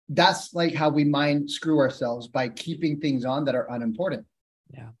that's like how we mind screw ourselves, by keeping things on that are unimportant.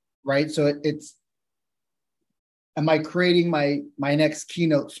 Yeah. Right. So it's, am I creating my next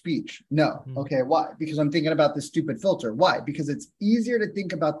keynote speech? No. Mhm. Okay. Why? Because I'm thinking about this stupid filter. Why? Because it's easier to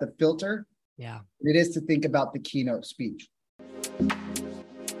think about the filter Yeah. than it is to think about the keynote speech.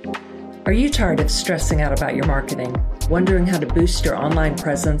 Are you tired of stressing out about your marketing, wondering how to boost your online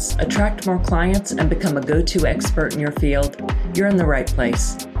presence, attract more clients, and become a go-to expert in your field? You're in the right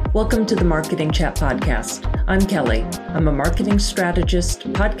place. Welcome to the Marketing Chat Podcast. I'm Kelly. I'm a marketing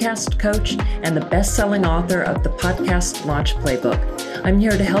strategist, podcast coach, and the best-selling author of the Podcast Launch Playbook. I'm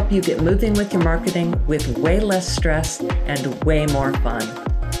here to help you get moving with your marketing with way less stress and way more fun.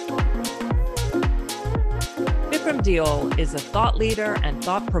 Vikram Deol is a thought leader and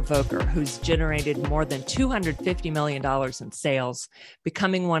thought provoker who's generated more than $250 million in sales,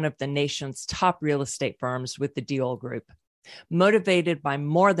 becoming one of the nation's top real estate firms with the Deol Group. Motivated by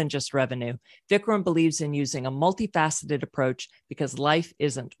more than just revenue, Vikram believes in using a multifaceted approach because life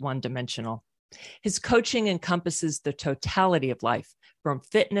isn't one-dimensional. His coaching encompasses the totality of life, from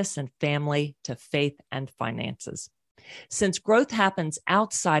fitness and family to faith and finances. Since growth happens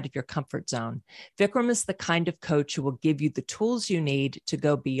outside of your comfort zone, Vikram is the kind of coach who will give you the tools you need to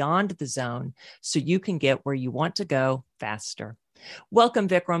go beyond the zone so you can get where you want to go faster. Welcome,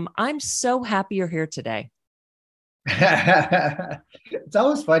 Vikram. I'm so happy you're here today. It's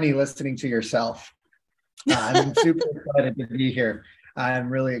always funny listening to yourself. I'm super excited to be here. I'm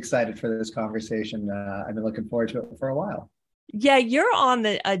really excited for this conversation. I've been looking forward to it for a while. Yeah, you're on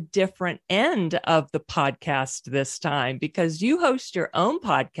a different end of the podcast this time because you host your own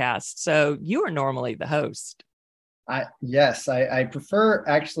podcast. So you are normally the host. Yes, I prefer,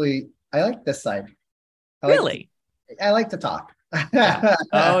 actually, I like this side. Really? I like to talk. Yeah.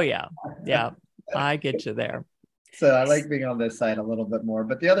 Oh, yeah. Yeah, I get you there. So I like being on this side a little bit more,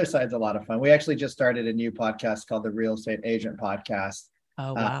 but the other side's a lot of fun. We actually just started a new podcast called the Real Estate Agent Podcast.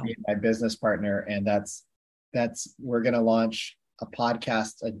 Oh, wow. Me and my business partner, and that's we're going to launch a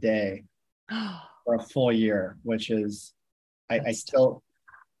podcast a day for a full year, which is, I still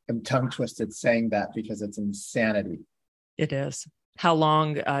am tongue twisted saying that because it's insanity. It is. How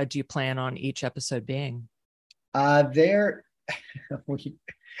long do you plan on each episode being? We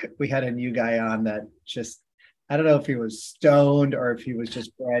had a new guy on that just, I don't know if he was stoned or if he was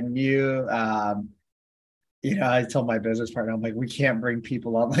just brand new. I told my business partner, I'm like, we can't bring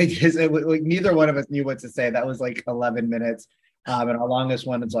people on like this. Neither one of us knew what to say. That was like 11 minutes. And our longest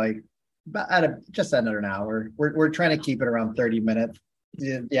one is like just under an hour. We're trying to keep it around 30 minutes.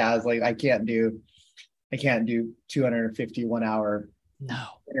 Yeah, I was like, I can't do 250 1-hour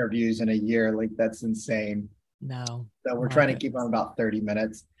interviews in a year. Like, that's insane. No. So we're trying to keep on about 30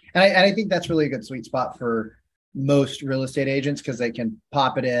 minutes. And I think that's really a good sweet spot for most real estate agents, because they can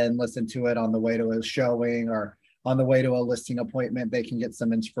pop it in, listen to it on the way to a showing or on the way to a listing appointment. They can get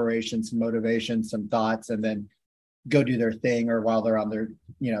some inspiration, some motivation, some thoughts, and then go do their thing, or while they're on their,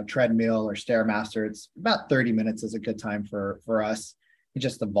 treadmill or Stairmaster. It's about 30 minutes is a good time for us. It's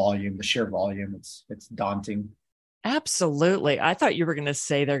just the sheer volume. It's daunting. Absolutely. I thought you were going to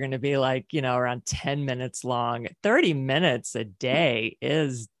say they're going to be like, around 10 minutes long. 30 minutes a day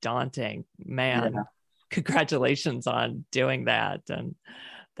is daunting, man. Yeah. Congratulations on doing that. And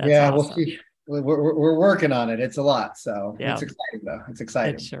that's awesome. We'll see. We're working on it. It's a lot. So It's exciting though. It's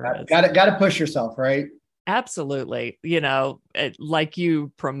exciting. It sure is. Got to push yourself, right? Absolutely. Like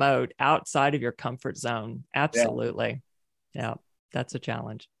you promote outside of your comfort zone. Absolutely. Yeah. That's a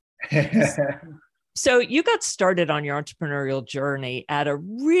challenge. So you got started on your entrepreneurial journey at a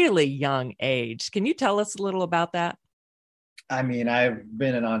really young age. Can you tell us a little about that? I mean, I've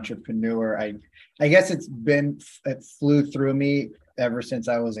been an entrepreneur. I guess it flew through me ever since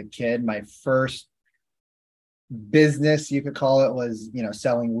I was a kid. My first business, you could call it, was,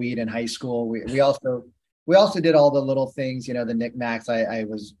 selling weed in high school. We also did all the little things, the knickknacks. I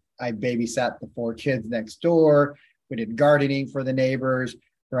babysat the 4 kids next door. We did gardening for the neighbors,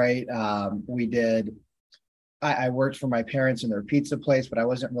 right? I worked for my parents in their pizza place, but I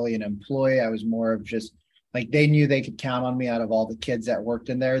wasn't really an employee. I was more of just like, they knew they could count on me out of all the kids that worked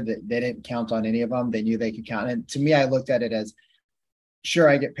in there. That they didn't count on any of them. They knew they could count. And to me, I looked at it as, sure,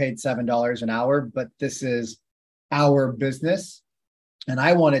 I get paid $7 an hour, but this is our business. And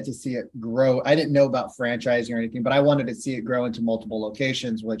I wanted to see it grow. I didn't know about franchising or anything, but I wanted to see it grow into multiple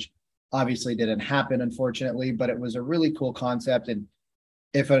locations, which obviously didn't happen, unfortunately, but it was a really cool concept. And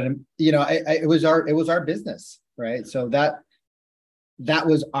it was our business, right? So that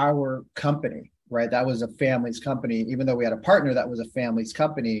was our company, right? That was a family's company. Even though we had a partner, that was a family's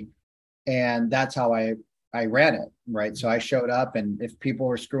company. And that's how I I ran it, right? So I showed up, and if people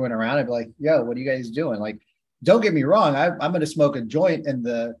were screwing around, I'd be like, yo, what are you guys doing? Like, don't get me wrong. I'm going to smoke a joint in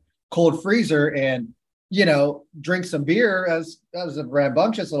the cold freezer and, drink some beer as a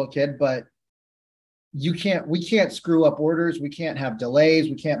rambunctious little kid, but we can't screw up orders. We can't have delays.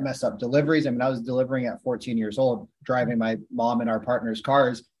 We can't mess up deliveries. I mean, I was delivering at 14 years old, driving my mom and our partner's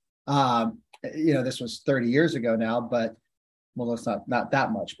cars. This was 30 years ago now, but well, it's not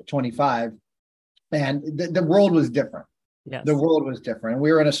that much, but 25. And the world was different. Yes. The world was different. And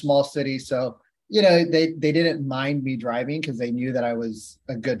we were in a small city. So, they didn't mind me driving because they knew that I was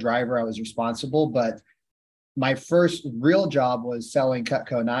a good driver. I was responsible. But my first real job was selling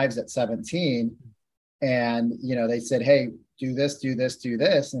Cutco knives at 17. And, they said, hey, do this, do this, do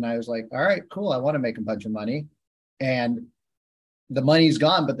this. And I was like, all right, cool. I want to make a bunch of money. And the money's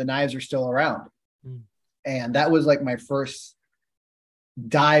gone, but the knives are still around. Mm. And that was like my first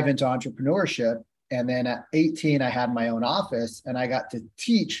dive into entrepreneurship. And then at 18, I had my own office and I got to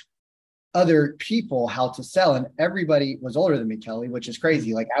teach other people how to sell. And everybody was older than me, Kelly, which is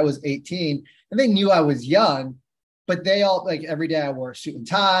crazy. Like I was 18 and they knew I was young, but they all like every day I wore a suit and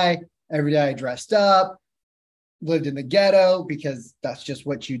tie. Every day I dressed up, lived in the ghetto because that's just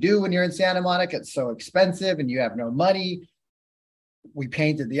what you do when you're in Santa Monica. It's so expensive and you have no money. We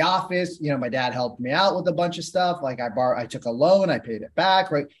painted the office. My dad helped me out with a bunch of stuff. Like I took a loan, I paid it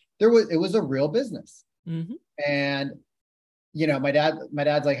back, right? It was a real business. Mm-hmm. And, my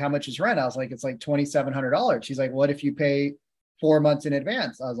dad's like, how much is rent? I was like, it's like $2,700. He's like, what if you pay 4 months in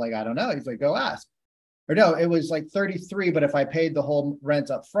advance? I was like, I don't know. He's like, go ask. Or no, it was like 33, but if I paid the whole rent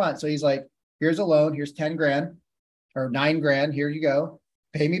up front. So he's like, here's a loan, here's 10 grand or 9 grand. Here you go.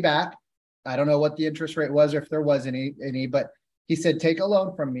 Pay me back. I don't know what the interest rate was or if there was any, but he said, take a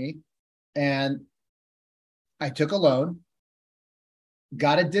loan from me. And I took a loan,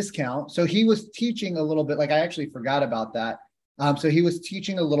 got a discount. So he was teaching a little bit, like I actually forgot about that. So he was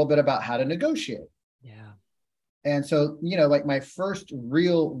teaching a little bit about how to negotiate. Yeah. And so, like my first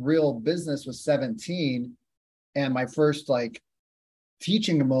real business was 17. And my first like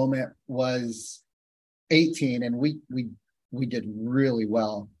teaching moment was 18. And we did really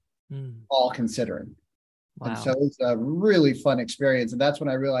well, all considering. Wow. And so it was a really fun experience. And that's when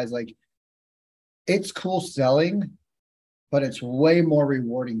I realized like, it's cool selling, but it's way more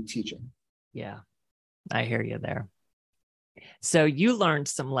rewarding teaching. Yeah, I hear you there. So you learned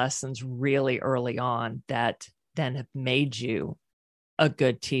some lessons really early on that then have made you a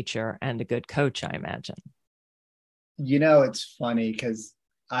good teacher and a good coach, I imagine. It's funny because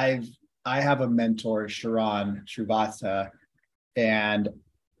I have a mentor, Sharon Shrivastava, and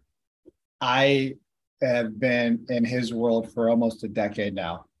I have been in his world for almost a decade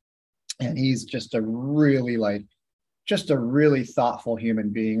now. And he's just a really thoughtful human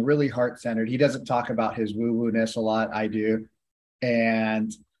being, really heart-centered. He doesn't talk about his woo-woo-ness a lot. I do.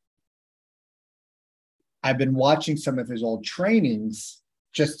 And I've been watching some of his old trainings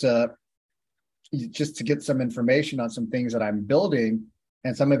just to get some information on some things that I'm building.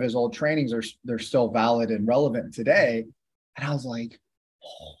 And some of his old trainings they're still valid and relevant today. And I was like,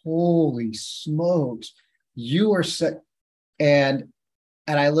 holy smokes, you are sick. And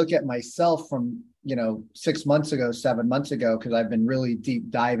I look at myself from, 6 months ago, 7 months ago, because I've been really deep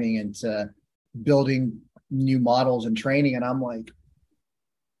diving into building new models and training. And I'm like,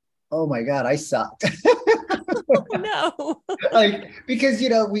 oh my God, I sucked. No. Because,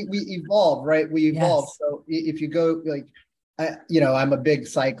 we evolve, right? We evolve. Yes. So if you go I'm a big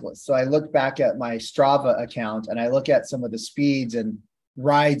cyclist. So I look back at my Strava account and I look at some of the speeds and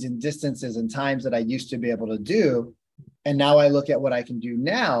rides and distances and times that I used to be able to do. And now I look at what I can do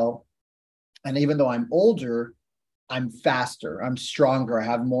now. And even though I'm older, I'm faster, I'm stronger, I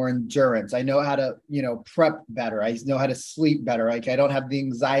have more endurance. I know how to, prep better. I know how to sleep better. Like I don't have the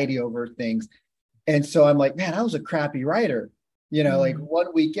anxiety over things. And so I'm like, man, I was a crappy rider. Like one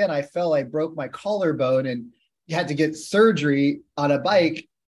weekend I broke my collarbone and had to get surgery on a bike.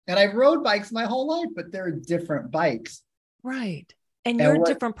 And I've rode bikes my whole life, but they're different bikes. Right. And you're a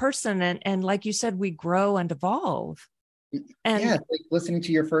different person. And like you said, we grow and evolve. And yeah, like listening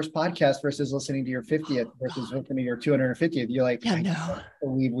to your first podcast versus listening to your 50th versus listening to your 250th. You're like, I can't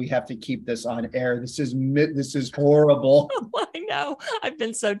believe we have to keep this on air. This is horrible. I know. I've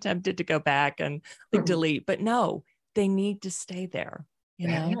been so tempted to go back and delete, but no, they need to stay there.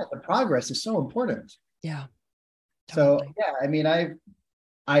 Yeah, the progress is so important. Yeah. Totally. So yeah, I mean,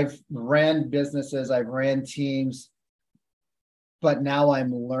 I've ran businesses, I've ran teams. But now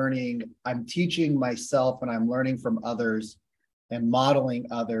I'm teaching myself and I'm learning from others and modeling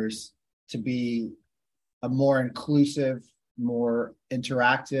others to be a more inclusive, more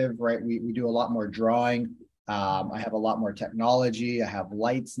interactive, right? We do a lot more drawing. I have a lot more technology. I have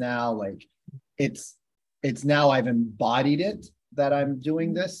lights now. Like it's now I've embodied it that I'm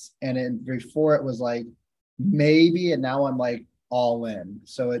doing this. And before it was like maybe, and now I'm like all in.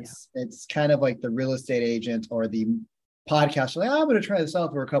 So it's kind of like the real estate agent or the podcast. Like, oh, I'm going to try this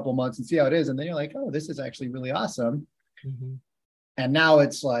out for a couple months and see how it is. And then you're like, oh, this is actually really awesome. Mm-hmm. And now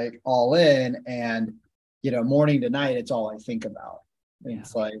it's like all in, and morning to night, it's all I think about.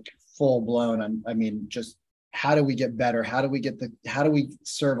 It's like full blown. I mean, just how do we get better? How do we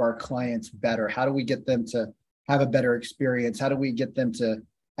serve our clients better? How do we get them to have a better experience? How do we get them to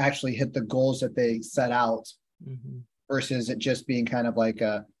actually hit the goals that they set out, versus it just being kind of like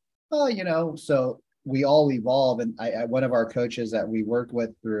so we all evolve. And I one of our coaches that we work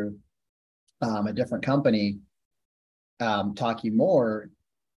with through a different company, Talking More,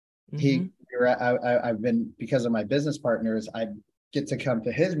 I've been, because of my business partners, I get to come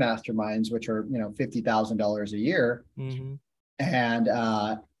to his masterminds, which are $50,000 a year.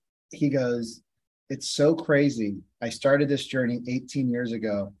 And he goes, it's so crazy. I started this journey 18 years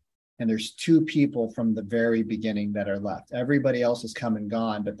ago, and there's 2 people from the very beginning that are left. Everybody else has come and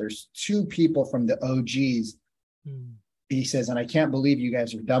gone, but there's 2 people from the OGs. He says, and I can't believe you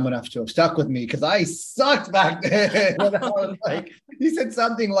guys are dumb enough to have stuck with me, because I sucked back then. I was like, he said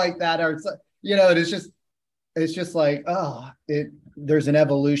something like that, or it's just like, there's an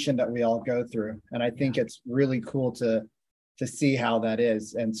evolution that we all go through. And I think it's really cool to see how that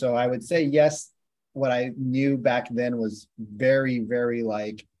is. And so I would say, yes, what I knew back then was very, very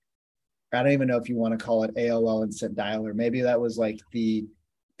like, I don't even know if you want to call it AOL Instant Dialer. Maybe that was like the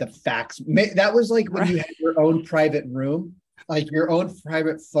fax. That was like when you had your own private room, like your own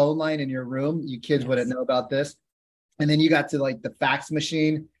private phone line in your room. You kids wouldn't know about this. And then you got to like the fax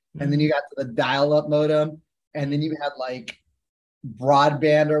machine, and then you got to the dial-up modem, and then you had like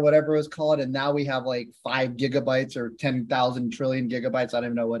broadband or whatever it was called. And now we have like 5 gigabytes or 10,000 trillion gigabytes. I don't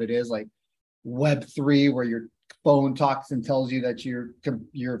even know what it is, like Web3, where your phone talks and tells you that your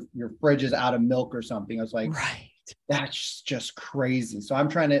fridge is out of milk or something. I was like, that's just crazy. So I'm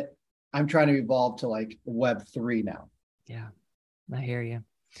trying to evolve to like Web3 now. Yeah, I hear you.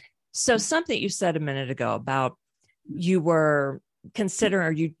 So something you said a minute ago about you were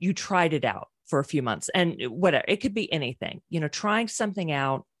considering, you tried it out for a few months, and whatever, it could be anything, trying something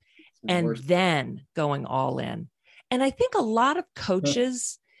out and then going all in. And I think a lot of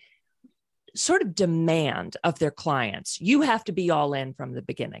coaches sort of demand of their clients, you have to be all in from the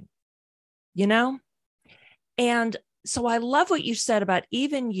beginning, And so I love what you said about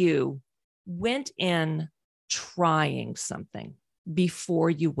even you went in trying something before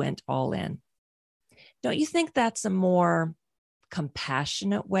you went all in. Don't you think that's a more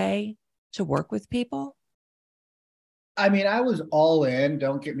compassionate way to work with people? I mean, I was all in,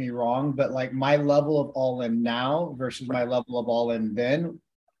 don't get me wrong, but like my level of all in now versus my level of all in then,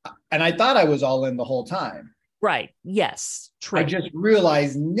 and I thought I was all in the whole time. Right. Yes. True. I just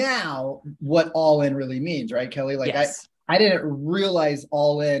realized now what all in really means, right, Kelly? Like I didn't realize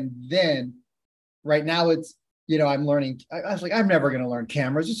all in then. Right now it's, I'm learning. I was like, I'm never going to learn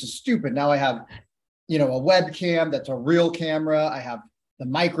cameras. This is stupid. Now I have, a webcam that's a real camera. I have the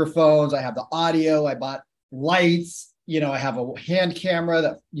microphones. I have the audio. I bought lights. I have a hand camera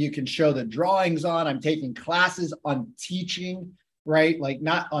that you can show the drawings on. I'm taking classes on teaching, right? Like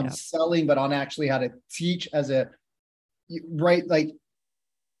not on selling, but on actually how to teach right? Like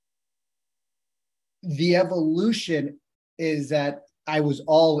the evolution is that I was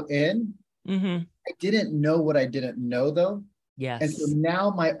all in. I didn't know what I didn't know though. Yes. And so now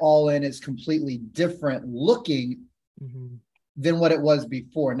my all in is completely different looking than what it was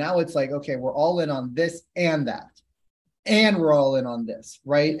before. Now it's like, okay, we're all in on this and that, and we're all in on this,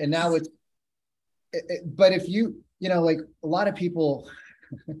 right? And now but if like a lot of people,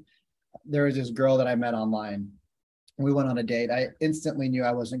 there was this girl that I met online. We went on a date. I instantly knew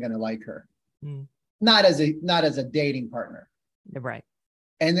I wasn't going to like her. Not as a dating partner. Right.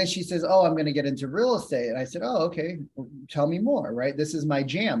 And then she says, oh, I'm going to get into real estate. And I said, oh, okay, tell me more, right? This is my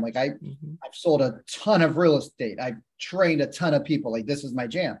jam. Like I've sold a ton of real estate. I've trained a ton of people. Like this is my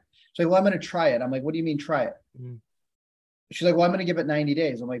jam. So well, I'm going to try it. I'm like, what do you mean try it? She's like, well, I'm going to give it 90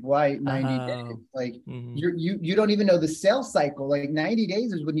 days. I'm like, why 90 days? Like you don't even know the sales cycle. Like 90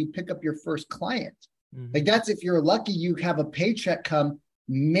 days is when you pick up your first client. Like that's, if you're lucky, you have a paycheck come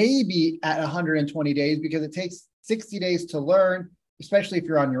maybe at 120 days, because it takes 60 days to learn, especially if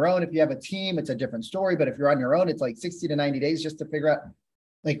you're on your own. If you have a team, it's a different story. But if you're on your own, it's like 60 to 90 days just to figure out,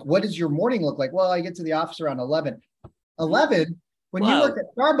 like, what does your morning look like? Well, I get to the office around 11. When you work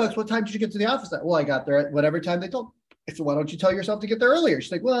at Starbucks, what time did you get to the office at? Well, I got there at whatever time they told. I said, why don't you tell yourself to get there earlier?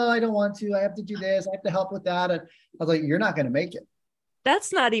 She's like, well, I don't want to. I have to do this. I have to help with that. And I was like, you're not going to make it.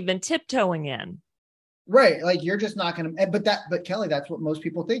 That's not even tiptoeing in. Right. Like you're just not going to, but Kelly, that's what most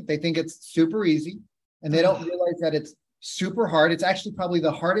people think. They think it's super easy and they don't realize that it's super hard. It's actually probably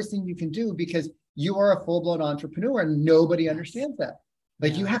the hardest thing you can do because you are a full-blown entrepreneur and nobody understands that.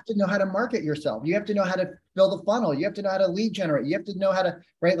 Like you have to know how to market yourself. You have to know how to fill the funnel. You have to know how to lead generate. You have to know how to,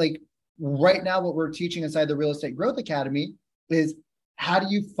 right? Like right now, what we're teaching inside the Real Estate Growth Academy is how do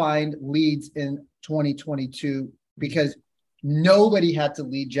you find leads in 2022? Because nobody had to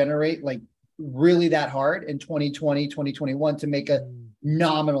lead generate like really that hard in 2020, 2021 to make a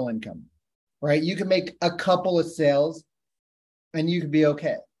nominal income, right? You can make a couple of sales and you could be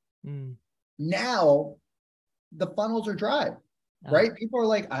okay. Now the funnels are dry, right? People are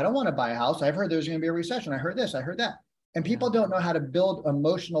like, I don't want to buy a house. I've heard there's going to be a recession. I heard this, I heard that. And people don't know how to build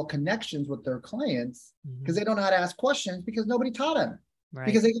emotional connections with their clients because they don't know how to ask questions because nobody taught them. Right.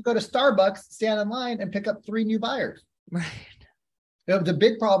 Because they could go to Starbucks, stand in line and pick up 3 new buyers. Right. The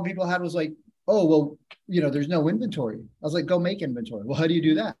big problem people had was like, oh, well, there's no inventory. I was like, go make inventory. Well, how do you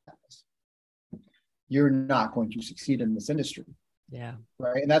do that? You're not going to succeed in this industry. Yeah.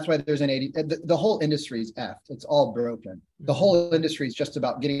 Right. And that's why there's the whole industry is effed. It's all broken. The whole industry is just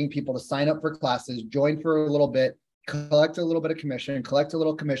about getting people to sign up for classes, join for a little bit, collect a little bit of commission, collect a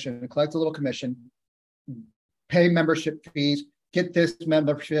little commission, pay membership fees, get this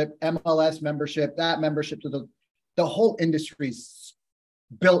membership, MLS membership, that membership. To the whole industry's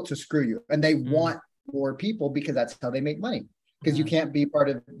built to screw you. And they want more people because that's how they make money. Because you can't be part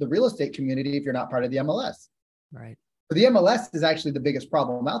of the real estate community if you're not part of the MLS. Right. But the MLS is actually the biggest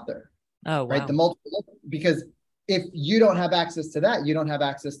problem out there. Oh, wow. Right. The multiple, because if you don't have access to that, you don't have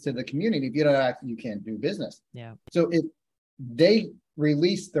access to the community. If you don't have access, you can't do business. Yeah. So if they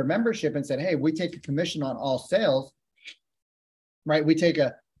released their membership and said, hey, we take a commission on all sales, right? We take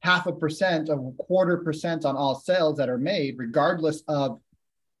a 0.5%, a 0.25% on all sales that are made, regardless of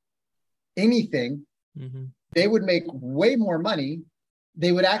anything, they would make way more money.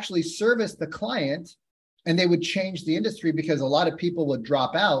 They would actually service the client and they would change the industry because a lot of people would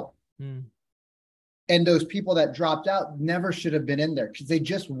drop out. And those people that dropped out never should have been in there because they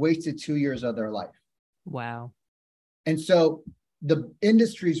just wasted 2 years of their life. Wow. And so the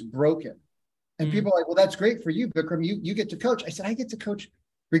industry's broken. And people are like, well, that's great for you, Vikram. You get to coach. I said, I get to coach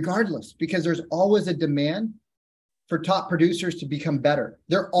regardless because there's always a demand for top producers to become better.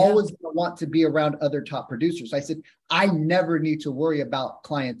 They're always going to want to be around other top producers. I said, I never need to worry about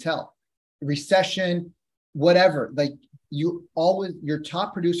clientele, recession, whatever. Like your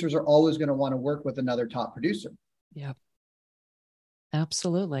top producers are always going to want to work with another top producer. Yeah,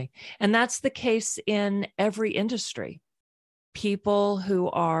 absolutely. And that's the case in every industry. People who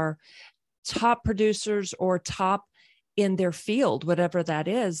are top producers or top in their field, whatever that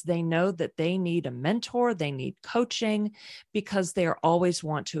is, they know that they need a mentor, they need coaching because they're always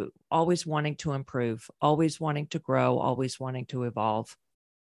wanting to improve, always wanting to grow, always wanting to evolve.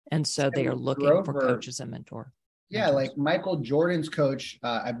 And so they are looking for coaches and mentors. Yeah, like Michael Jordan's coach,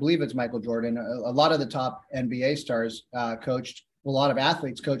 I believe it's Michael Jordan. A lot of the top NBA stars coached, a lot of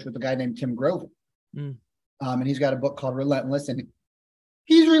athletes coached with a guy named Tim Grover. And he's got a book called Relentless, and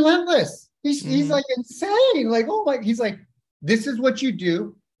he's relentless. He's like insane. Like, oh my, he's like, this is what you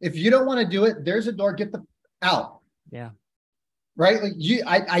do. If you don't want to do it, there's a door, get the out. Yeah. Right. Like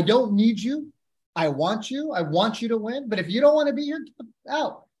I don't need you. I want you to win. But if you don't want to be here, get the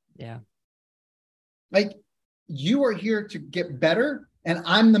out. Yeah. Like you are here to get better. And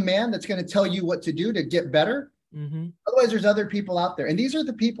I'm the man that's going to tell you what to do to get better. Otherwise, there's other people out there. And these are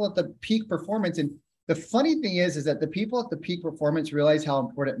the people at the peak performance. And the funny thing is that the people at the peak performance realize how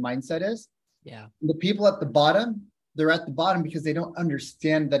important mindset is. Yeah. And the people at the bottom, they're at the bottom because they don't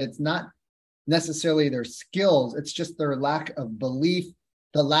understand that it's not necessarily their skills. It's just their lack of belief,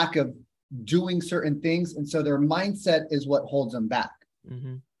 the lack of doing certain things. And so their mindset is what holds them back.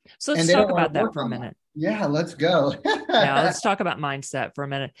 So let's talk about that for a minute. Yeah, let's go. Yeah, let's talk about mindset for a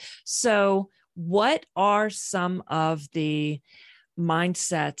minute. So what are some of the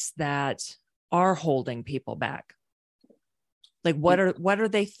mindsets that are holding people back? Like what are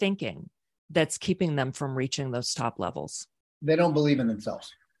they thinking that's keeping them from reaching those top levels? They don't believe in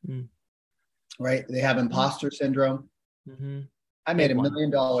themselves. Right? They have imposter syndrome. I made $1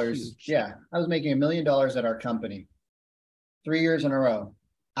 million. Huge. Yeah. I was making $1 million at our company 3 years in a row.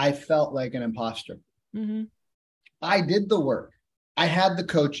 I felt like an imposter. I did the work. I had the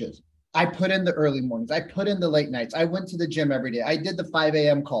coaches. I put in the early mornings. I put in the late nights. I went to the gym every day. I did the 5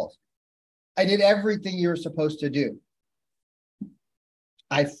 a.m. calls. I did everything you were supposed to do.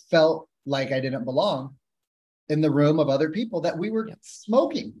 I felt like I didn't belong. in the room of other people that we were Yep.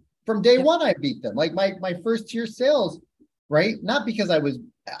 smoking from day Yep. one. I beat them. Like my first tier sales, right? Not because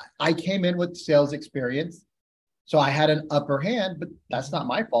I came in with sales experience, so I had an upper hand, but that's not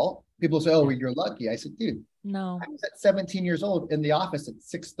my fault. People say, oh, well, you're lucky. I said, dude, No. I was at 17 years old in the office at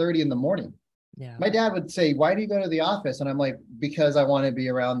 6:30 in the morning. Yeah. My dad would say, why do you go to the office? And I'm like, because I want to be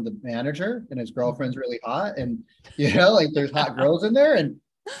around the manager and his girlfriend's really hot. And, like there's hot girls in there and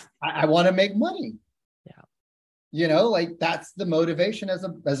I want to make money. Yeah. Like that's the motivation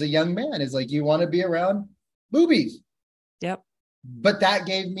as a young man is like, you want to be around boobies. Yep. But I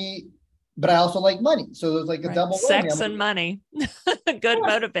also like money. So there's like a double whammy. Sex and money. Good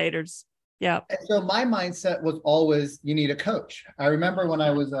motivators. Yeah. And so my mindset was always, you need a coach. I remember when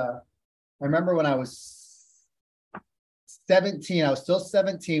I was 17, I was still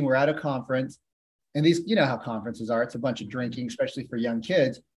 17. We're at a conference and these, how conferences are. It's a bunch of drinking, especially for young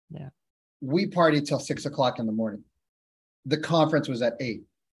kids. Yeah. We partied till 6:00 in the morning. The conference was at 8.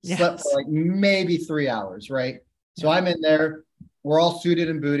 Yes. Slept for like maybe 3 hours. Right. So I'm in there. We're all suited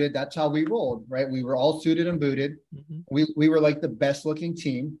and booted. That's how we rolled. Right. We were all suited and booted. Mm-hmm. We were like the best looking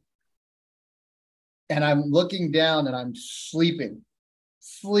team. And I'm looking down and I'm sleeping.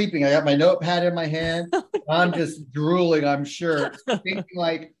 I got my notepad in my hand. I'm just drooling, I'm sure, thinking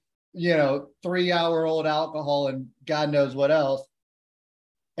like, 3-hour-old alcohol and God knows what else.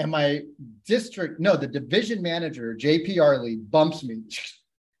 And the division manager, JP Arley, bumps me.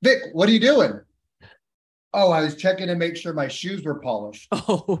 Vic, what are you doing? Oh, I was checking to make sure my shoes were polished.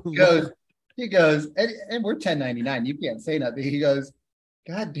 Oh, he goes, and we're 1099. You can't say nothing. He goes,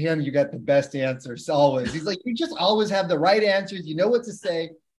 God damn, you got the best answers always. He's like, you just always have the right answers. You know what to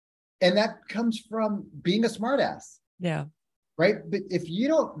say. And that comes from being a smartass. Yeah. Right. But if you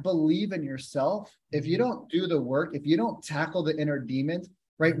don't believe in yourself, if you don't do the work, if you don't tackle the inner demons,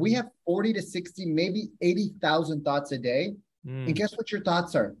 right? We have 40 to 60, maybe 80,000 thoughts a day. And guess what your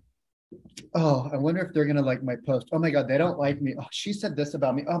thoughts are? Oh, I wonder if they're going to like my post. Oh my God, they don't like me. Oh, she said this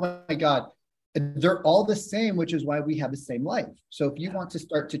about me. Oh my God. They're all the same, which is why we have the same life. So if you want to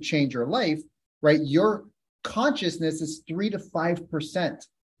start to change your life, right, your consciousness is 3 to 5%.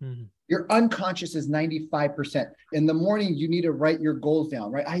 Mm-hmm. Your unconscious is 95%. In the morning, you need to write your goals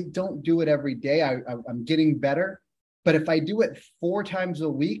down, right? I don't do it every day. I'm getting better. But if I do it 4 times a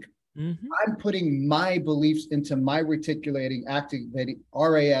week, I'm putting my beliefs into my reticular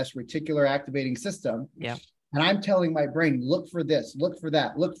activating system. Yeah. And I'm telling my brain, look for this, look for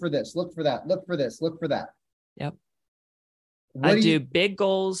that, look for this, look for that, look for this, look for that. Yep. I do big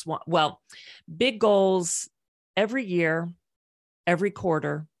goals. Well, big goals every year, every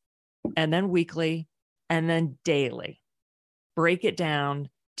quarter, and then weekly, and then daily. Break it down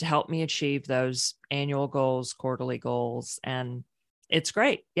to help me achieve those annual goals, quarterly goals. And it's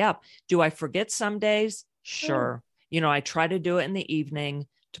great. Yeah. Do I forget some days? Sure. I try to do it in the evening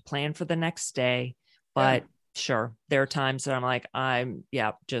to plan for the next day, but sure, there are times that I'm like,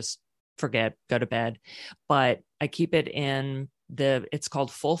 just forget, go to bed. But I keep it in it's called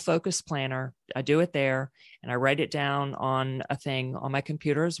Full Focus Planner. I do it there and I write it down on a thing on my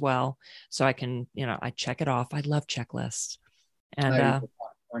computer as well. So I can, I check it off. I love checklists. And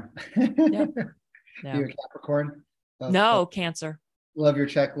yeah. You're a Capricorn? No, Cancer. Love your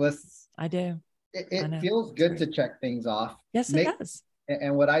checklists. I do. It feels good to check things off. Yes, it does.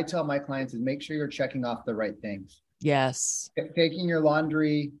 And what I tell my clients is make sure you're checking off the right things. Yes. Taking your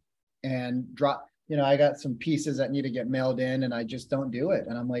laundry and drop, I got some pieces that need to get mailed in and I just don't do it.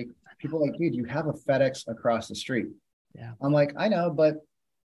 And I'm like, people are like, dude, you have a FedEx across the street. Yeah. I'm like, I know, but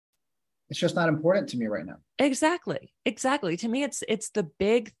it's just not important to me right now. Exactly. To me, it's the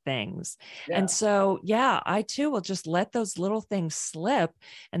big things. Yeah. And so, I too will just let those little things slip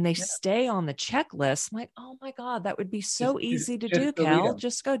and they stay on the checklist. I'm like, oh my God, that would be so easy to do, Cal.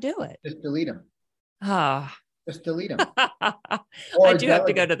 Just go do it. Just delete them. Just delete them. I do have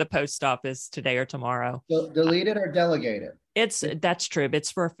to go to the post office today or tomorrow. So delete it or delegate it. That's true.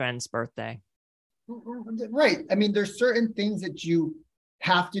 It's for a friend's birthday. Right. I mean, there's certain things that you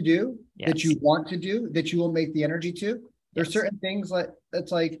have to do, that you want to do, that you will make the energy to. There's certain things like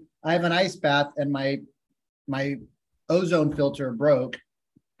it's like I have an ice bath and my ozone filter broke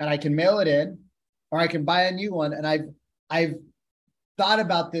and I can mail it in or I can buy a new one. And I've thought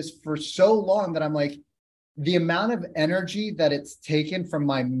about this for so long that I'm like, the amount of energy that it's taken from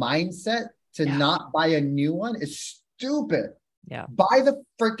my mindset to not buy a new one is stupid. Yeah. Buy the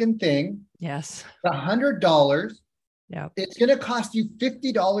freaking thing. Yes. $100. Yeah. It's going to cost you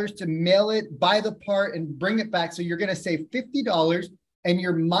 $50 to mail it, buy the part and bring it back. So you're going to save $50 and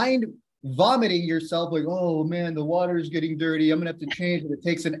your mind vomiting yourself like, oh man, the water is getting dirty. I'm gonna have to change it. It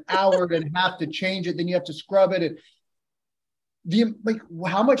takes an hour and a half to change it. Then you have to scrub it. And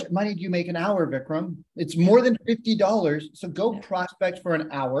how much money do you make an hour, Vikram? It's more than $50. So go prospect for an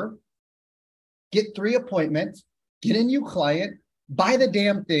hour, get 3 appointments, get a new client, buy the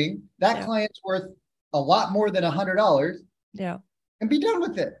damn thing. That client's worth a lot more than $100. Yeah. And be done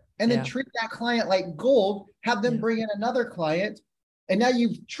with it. And then treat that client like gold, have them bring in another client. And now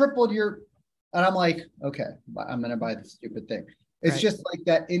you've tripled and I'm like, okay, I'm going to buy this stupid thing. It's just like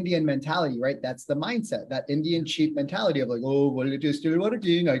that Indian mentality, right? That's the mindset, that Indian cheap mentality of like, oh, what did it still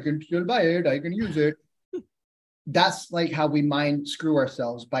working? I can still buy it. I can use it. That's like how we mind screw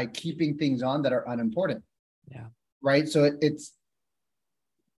ourselves by keeping things on that are unimportant. Yeah. Right. So it's,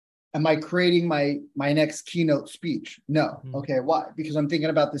 am I creating my next keynote speech? No. Okay. Why? Because I'm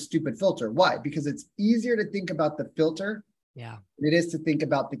thinking about this stupid filter. Why? Because it's easier to think about the filter than it is to think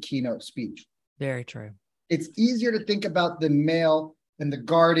about the keynote speech. Very true. It's easier to think about the mail and the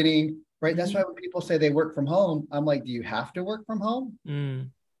gardening, right? That's why when people say they work from home, I'm like, do you have to work from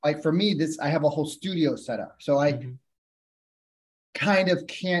home? Like for me, I have a whole studio set up. So I kind of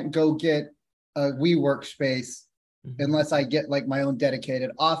can't go get a WeWork space unless I get like my own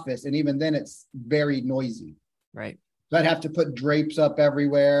dedicated office. And even then it's very noisy. Right. So I'd have to put drapes up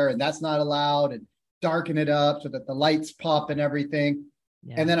everywhere and that's not allowed, and darken it up so that the lights pop and everything.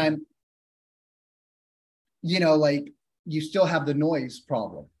 Yeah. And then I'm, like you still have the noise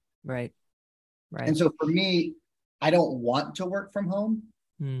problem. Right. Right. And so for me, I don't want to work from home.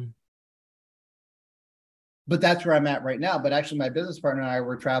 But that's where I'm at right now. But actually my business partner and I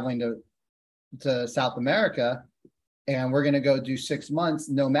were traveling to South America, and we're going to go do 6 months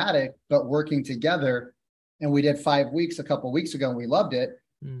nomadic, but working together. And we did 5 weeks a couple of weeks ago and we loved it.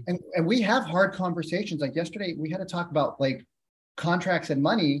 And we have hard conversations. Like yesterday, we had to talk about like contracts and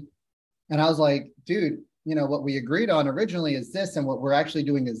money. And I was like, dude, what we agreed on originally is this, and what we're actually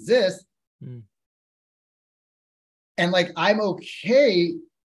doing is this. And like, I'm okay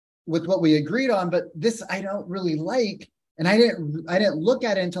with what we agreed on, but this I don't really like. And I didn't look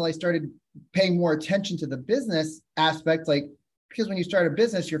at it until I started paying more attention to the business aspect. Like, because when you start a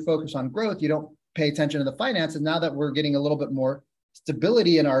business, you're focused on growth. You don't pay attention to the finances. Now that we're getting a little bit more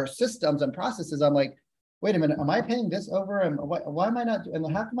stability in our systems and processes, I'm like, wait a minute, am I paying this over? And why am I not?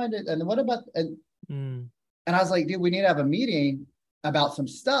 And how come I did? And what about? And I was like, dude, we need to have a meeting about some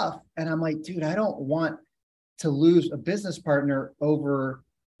stuff. And I'm like, dude, I don't want to lose a business partner over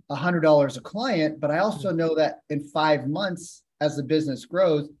 $100 a client. But I also know that in 5 months, as the business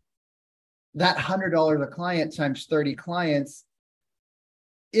grows, that $100 a client times 30 clients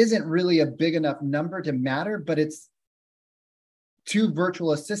isn't really a big enough number to matter, but it's 2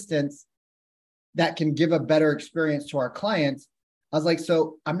 virtual assistants that can give a better experience to our clients. I was like,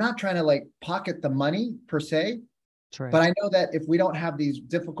 so I'm not trying to like pocket the money per se, but I know that if we don't have these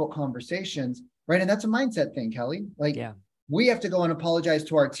difficult conversations, right? And that's a mindset thing, Kelly. Like we have to go and apologize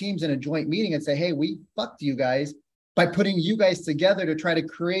to our teams in a joint meeting and say, hey, we fucked you guys by putting you guys together to try to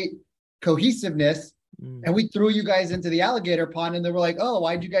create cohesiveness. And we threw you guys into the alligator pond, and they were like, oh,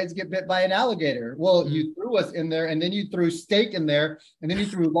 why'd you guys get bit by an alligator? Well, you threw us in there, and then you threw steak in there, and then you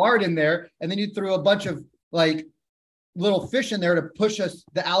threw lard in there, and then you threw a bunch of like little fish in there to push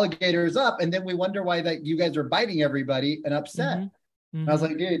the alligators up. And then we wonder why that you guys are biting everybody and upset. And I was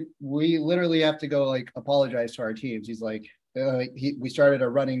like, dude, we literally have to go like apologize to our teams. He's like, we started a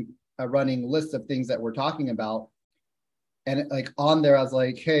running list of things that we're talking about. And like on there, I was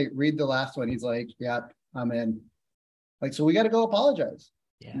like, hey, read the last one. He's like, yeah, I'm in. Like, so we got to go apologize.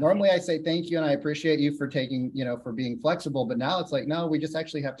 Normally I say thank you and I appreciate you for taking, for being flexible. But now it's like, no, we just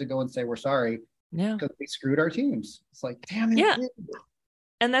actually have to go and say we're sorry. Because we screwed our teams. It's like, damn it. Yeah.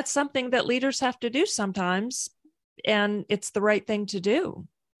 And that's something that leaders have to do sometimes. And it's the right thing to do.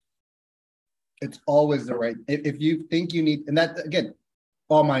 It's always the right. If you think you need, and that again,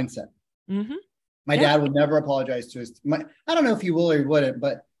 all mindset. My dad would never apologize to I don't know if he will or he wouldn't,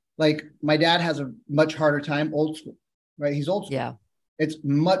 but like my dad has a much harder time, old school, right? He's old school. Yeah. It's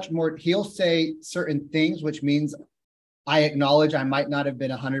much more, he'll say certain things, which means I acknowledge I might not have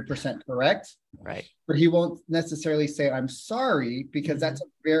been 100% correct. Right. But he won't necessarily say I'm sorry, because that's a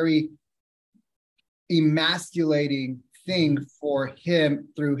very emasculating thing for him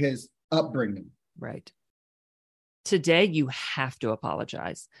through his upbringing. Right. Today, you have to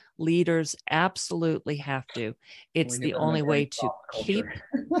apologize. Leaders absolutely have to. It's the only way to keep.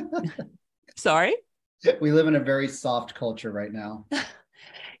 Sorry? We live in a very soft culture right now.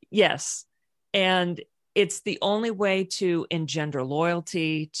 Yes. And it's the only way to engender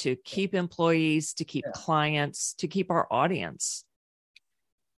loyalty, to keep employees, to keep clients, to keep our audience.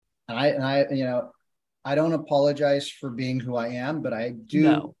 I don't apologize for being who I am, but I do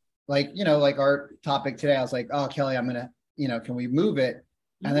No. like our topic today. I was like, oh, Kelly, I'm going to, can we move it?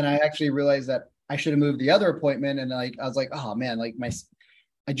 And then I actually realized that I should have moved the other appointment. And like, I was like, oh man, like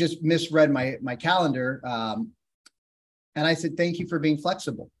I just misread my calendar. And I said, thank you for being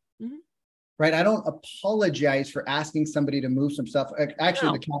flexible. Mm-hmm. Right. I don't apologize for asking somebody to move some stuff.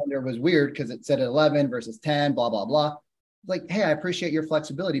 Actually, the calendar was weird because it said 11 versus 10, blah, blah, blah. Like, hey, I appreciate your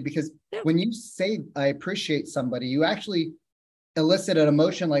flexibility, because when you say I appreciate somebody, you actually elicit an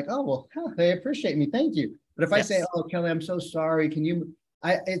emotion like, oh, well, they appreciate me. Thank you. But if I say, oh, Kelly, I'm so sorry.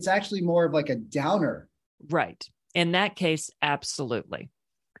 It's actually more of like a downer. Right. In that case, absolutely.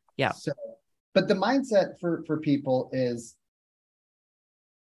 Yeah. So, but the mindset for people is,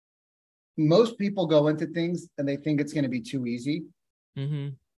 most people go into things and they think it's going to be too easy. Mm-hmm.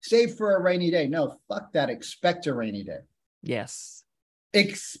 Save for a rainy day. No, fuck that. Expect a rainy day. Yes.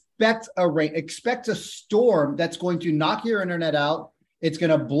 Expect a storm that's going to knock your internet out. It's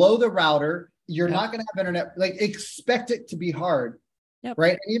going to blow the router. You're not going to have internet. Like, expect it to be hard. Yep.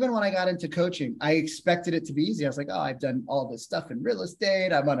 Right. And even when I got into coaching, I expected it to be easy. I was like, oh, I've done all this stuff in real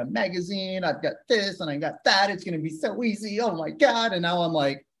estate. I'm on a magazine. I've got this and I got that. It's going to be so easy. Oh my God. And now I'm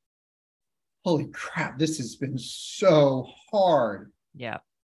like, holy crap, this has been so hard. Yeah.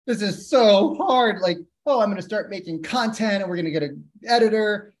 This is so hard. Like, oh, I'm going to start making content and we're going to get an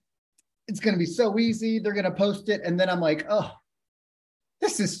editor. It's going to be so easy. They're going to post it. And then I'm like, oh,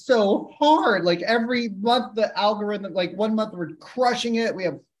 this is so hard. Like, every month, the algorithm, like 1 month we're crushing it. We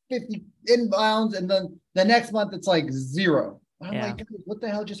have 50 inbounds. And then the next month it's like 0. I'm like, what the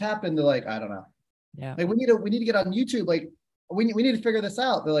hell just happened? They're like, I don't know. Yeah. Like, we need to get on YouTube. Like, we need to figure this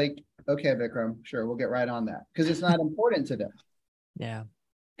out. They're like, okay, Vikram, sure, we'll get right on that, because it's not important to them. Yeah.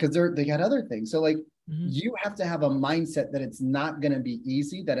 Because they got other things. So like, you have to have a mindset that it's not going to be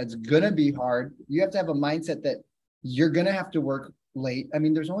easy, that it's going to be hard. You have to have a mindset that you're going to have to work late. I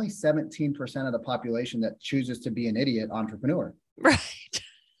mean, there's only 17% of the population that chooses to be an idiot entrepreneur. Right.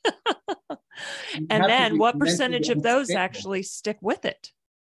 And then what percentage of those actually stick with it?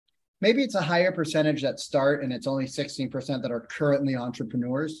 Maybe it's a higher percentage that start, and it's only 16% that are currently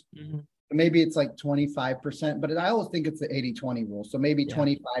entrepreneurs. Mm-hmm. Maybe it's like 25%, but I always think it's the 80-20 rule. So maybe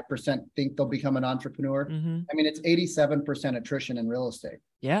 25% think they'll become an entrepreneur. Mm-hmm. I mean, it's 87% attrition in real estate.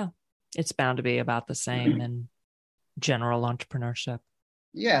 Yeah. It's bound to be about the same in general entrepreneurship.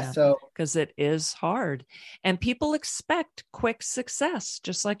 Yeah. So, because it is hard and people expect quick success,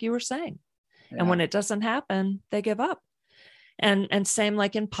 just like you were saying. Yeah. And when it doesn't happen, they give up. And same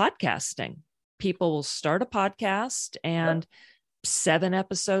like in podcasting, people will start a podcast and 7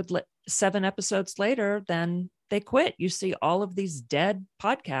 episodes later, then they quit. You see all of these dead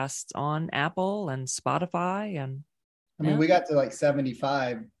podcasts on Apple and Spotify. And I mean, we got to like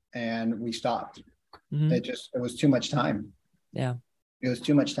 75 and we stopped. Mm-hmm. It was too much time. Yeah. It was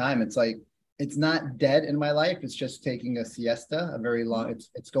too much time. It's like, it's not dead in my life. It's just taking a siesta, a very long,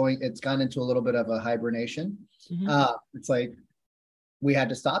 it's gone into a little bit of a hibernation. Mm-hmm. It's like, we had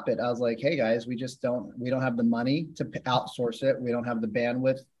to stop it. I was like, hey guys, we don't have the money to outsource it. We don't have the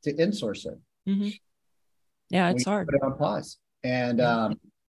bandwidth to insource it. Mm-hmm. Yeah, it's hard. Put it on pause. And I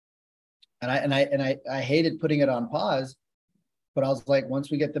hated putting it on pause, but I was like, once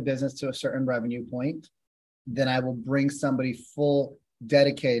we get the business to a certain revenue point, then I will bring somebody full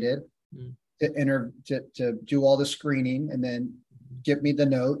dedicated to do all the screening, and then give me the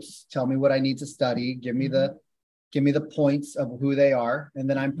notes, tell me what I need to study, give me the points of who they are. And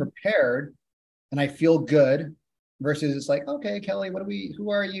then I'm prepared and I feel good, versus it's like, okay, Kelly, who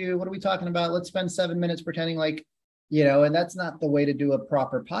are you? What are we talking about? Let's spend 7 minutes pretending like, and that's not the way to do a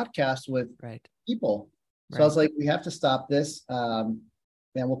proper podcast with people. So I was like, we have to stop this. And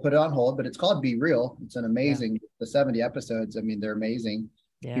we'll put it on hold, but it's called Be Real. It's an amazing, the 70 episodes. I mean, they're amazing.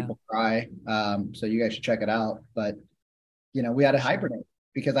 Yeah. People cry. So you guys should check it out. But, we had to hibernate,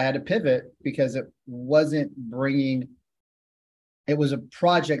 because I had to pivot, because it was a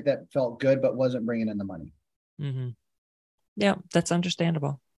project that felt good, but wasn't bringing in the money. Mm-hmm. Yeah, that's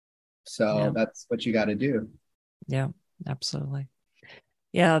understandable. So that's what you got to do. Yeah, absolutely.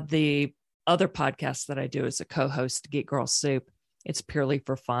 Yeah. The other podcast that I do as a co-host, Geek Girl Soup, it's purely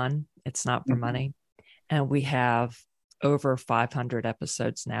for fun. It's not for money. And we have over 500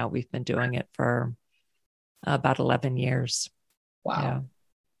 episodes now. We've been doing it for about 11 years. Wow.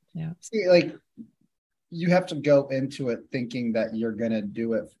 Yeah. See, like, you have to go into it thinking that you're going to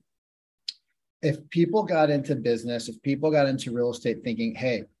do it. If people got into business, if people got into real estate thinking,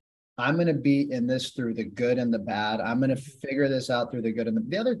 hey, I'm going to be in this through the good and the bad, I'm going to figure this out through the good and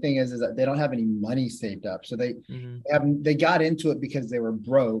the other thing is that they don't have any money saved up. So they got into it because they were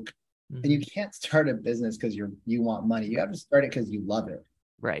broke, And you can't start a business because you want money. You have to start it because you love it.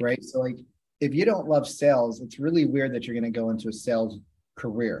 Right. Right. So like if you don't love sales, it's really weird that you're going to go into a sales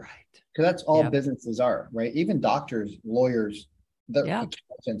career. Right. Because that's all businesses are, right? Even doctors, lawyers, the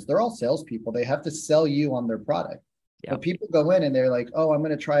accountants, they're all salespeople. They have to sell you on their product. But people go in and they're like, oh, I'm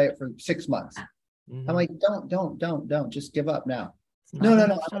going to try it for 6 months. I'm like, don't, just give up now. No, I'm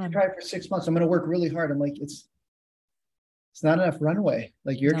going to try it for 6 months. I'm going to work really hard. I'm like, it's not enough runway.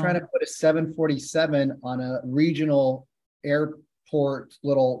 Like you're trying to put a 747 on a regional airport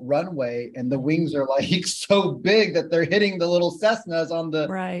little runway, and the wings are like so big that they're hitting the little Cessnas on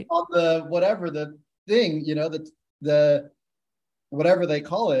the whatever the thing, the whatever they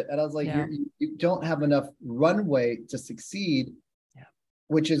call it. And I was like, you don't have enough runway to succeed,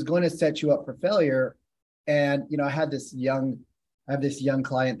 which is going to set you up for failure. And I have this young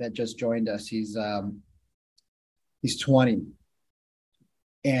client that just joined us. He's 20.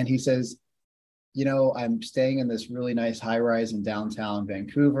 And he says, I'm staying in this really nice high rise in downtown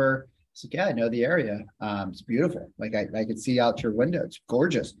Vancouver. It's like, yeah, I know the area. It's beautiful. Like I could see out your window. It's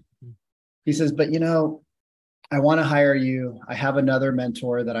gorgeous. He says, but I want to hire you. I have another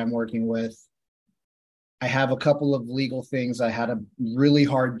mentor that I'm working with. I have a couple of legal things. I had a really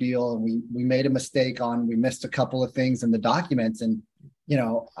hard deal and we made a mistake we missed a couple of things in the documents. And,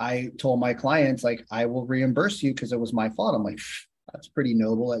 I told my clients, like, I will reimburse you because it was my fault. I'm like, that's pretty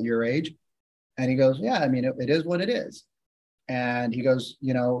noble at your age. And he goes, yeah, I mean, it is what it is. And he goes,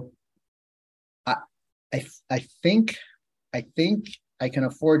 I think I can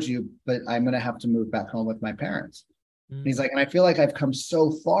afford you, but I'm going to have to move back home with my parents. And he's like, and I feel like I've come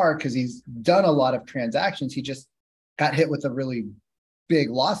so far because he's done a lot of transactions. He just got hit with a really big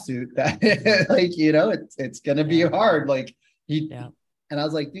lawsuit that it's going to be hard. Like and I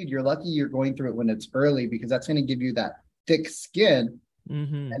was like, dude, you're lucky you're going through it when it's early, because that's going to give you that thick skin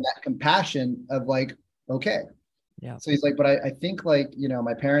and that compassion of like, okay. Yeah. So he's like, but I think like,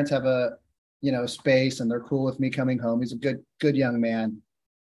 my parents have a, space and they're cool with me coming home. He's a good young man.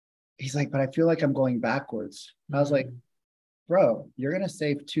 He's like, but I feel like I'm going backwards. I was like, bro, you're going to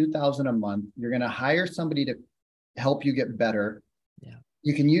save $2,000 a month. You're going to hire somebody to help you get better. Yeah.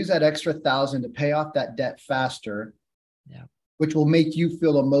 You can use that extra $1,000 to pay off that debt faster. Yeah. Which will make you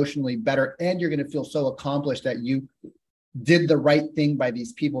feel emotionally better. And you're going to feel so accomplished that you did the right thing by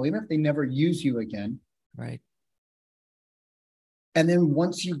these people, even if they never use you again. Right. And then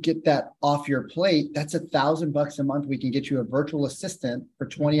once you get that off your plate, that's $1,000 a month. We can get you a virtual assistant for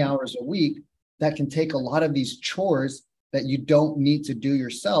 20 hours a week that can take a lot of these chores that you don't need to do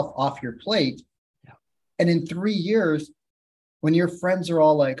yourself off your plate. Yeah. And in 3 years, when your friends are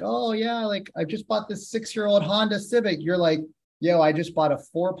all like, oh yeah, like I just bought this 6-year-old Honda Civic. You're like, yo, I just bought a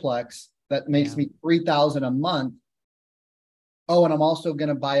fourplex that makes me $3,000 a month. Oh, and I'm also going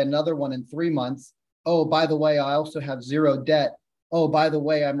to buy another one in 3 months. Oh, by the way, I also have zero debt. Oh, by the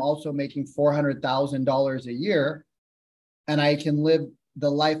way, I'm also making $400,000 a year and I can live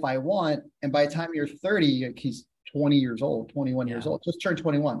the life I want. And by the time you're 30, he's 20 years old, 21 years old, just turned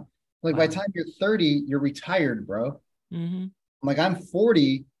 21. Like by the time you're 30, you're retired, bro. I'm like, I'm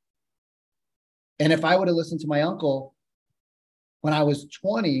 40. And if I would have listened to my uncle when I was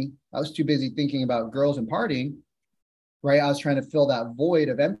 20, I was too busy thinking about girls and partying, right? I was trying to fill that void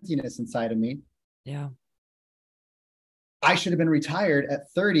of emptiness inside of me. Yeah. I should have been retired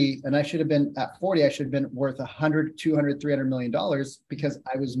at 30 and I should have been at 40. I should have been worth 100, 200, $300 million because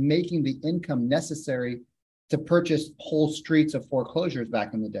I was making the income necessary to purchase whole streets of foreclosures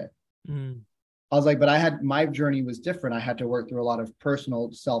back in the day. I was like, but my journey was different. I had to work through a lot of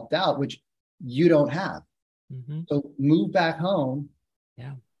personal self-doubt, which you don't have. So move back home.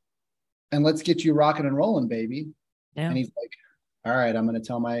 Yeah. And let's get you rocking and rolling, baby. Yeah. And he's like, all right, I'm going to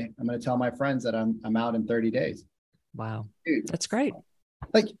tell my friends that I'm out in 30 days. Wow. Dude, that's great.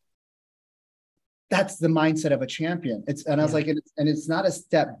 Like, that's the mindset of a champion. I was like, and it's not a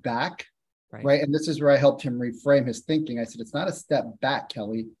step back, right? And this is where I helped him reframe his thinking. I said, it's not a step back,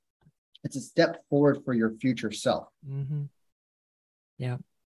 Kelly. It's a step forward for your future self. Yeah.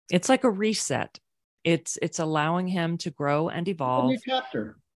 It's like a reset. It's allowing him to grow and evolve. A new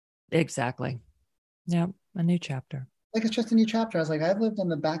chapter. Exactly. Yeah. A new chapter. Like, it's just a new chapter. I was like, I've lived in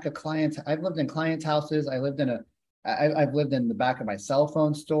the back of clients. I've lived in clients' houses. I've lived in the back of my cell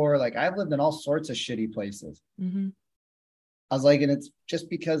phone store. Like, I've lived in all sorts of shitty places. I was like, and it's just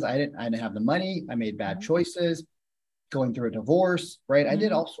because I didn't have the money. I made bad choices, going through a divorce, right? I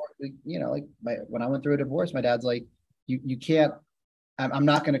did all sorts of, like when I went through a divorce, my dad's like, you can't, I'm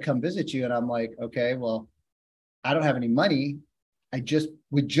not going to come visit you. And I'm like, okay, well, I don't have any money.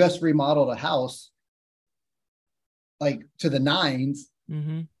 We just remodeled a house, like to the nines.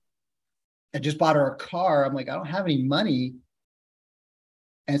 I just bought her a car. I'm like, I don't have any money.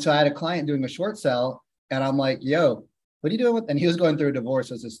 And so I had a client doing a short sale, and I'm like, yo, what are you doing with, and he was going through a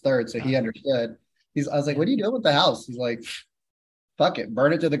divorce as his third. So he understood. I was like, what are you doing with the house? He's like, fuck it,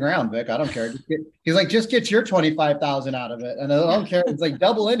 burn it to the ground, Vic. I don't care. He's like, just get your 25,000 out of it. And I don't care. It's like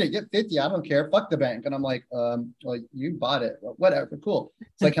double in it, get 50. I don't care. Fuck the bank. And I'm like, you bought it. Whatever. Cool.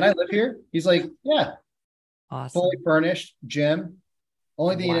 It's like, can I live here? He's like, yeah. Awesome. Fully furnished, gym.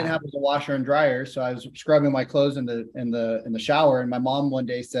 Only thing he didn't have was a washer and dryer. So I was scrubbing my clothes in the shower. And my mom one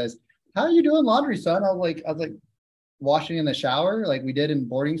day says, how are you doing laundry, son? I was like, washing in the shower like we did in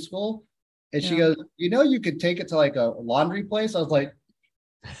boarding school. And she goes, you could take it to like a laundry place. I was like,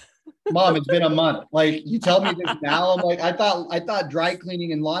 Mom, it's been a month. Like, you tell me this now. I'm like, I thought dry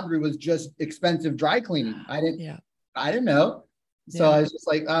cleaning and laundry was just expensive dry cleaning. I didn't know. So I was just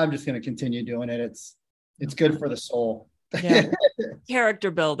like, I'm just going to continue doing it. It's good for the soul. Yeah.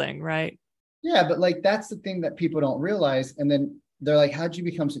 Character building, right? Yeah. But like, that's the thing that people don't realize. And then they're like, how'd you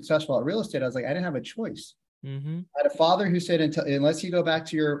become successful at real estate? I was like, I didn't have a choice. Mm-hmm. I had a father who said, unless you go back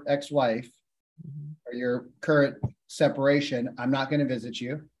to your ex-wife or your current separation, I'm not going to visit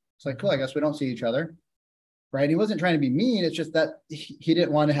you. It's like, cool, I guess we don't see each other. Right. He wasn't trying to be mean. It's just that he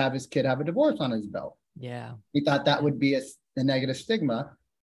didn't want to have his kid have a divorce on his belt. Yeah. He thought that would be a negative stigma.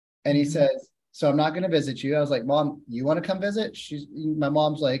 And he says, so I'm not going to visit you. I was like, Mom, you want to come visit? My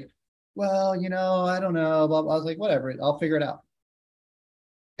mom's like, well, I don't know. I was like, whatever, I'll figure it out.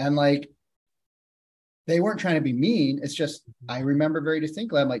 And like, they weren't trying to be mean. It's just, I remember very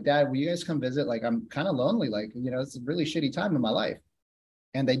distinctly, I'm like, Dad, will you guys come visit? Like, I'm kind of lonely. Like, it's a really shitty time in my life.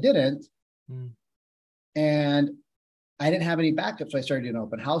 And they didn't. And I didn't have any backup. So I started doing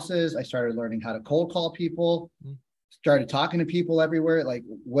open houses. I started learning how to cold call people, started talking to people everywhere. Like,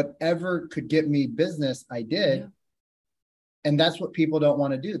 whatever could get me business, I did. Yeah. And that's what people don't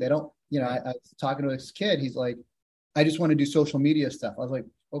want to do. They don't, I was talking to this kid. He's like, I just want to do social media stuff. I was like,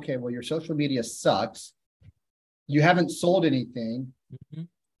 okay, well, your social media sucks. You haven't sold anything.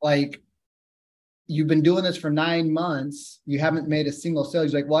 Like, you've been doing this for 9 months. You haven't made a single sale.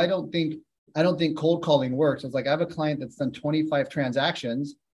 He's like, well, I don't think cold calling works. I was like, I have a client that's done 25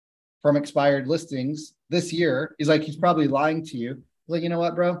 transactions from expired listings this year. He's like, he's probably lying to you. I was like, you know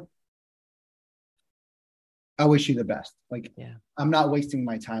what, bro? I wish you the best. Like, I'm not wasting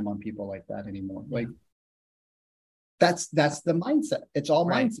my time on people like that anymore. Like, that's the mindset. It's all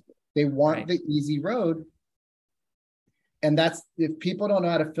mindset. They want the easy road. And that's, if people don't know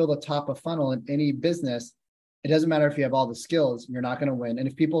how to fill the top of funnel in any business, it doesn't matter if you have all the skills, you're not going to win. And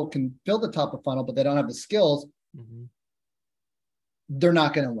if people can fill the top of funnel, but they don't have the skills, they're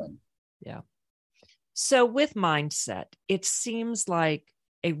not going to win. Yeah. So with mindset, it seems like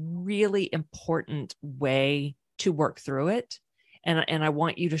a really important way to work through it. And I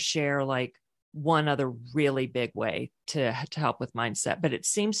want you to share like one other really big way to help with mindset. But it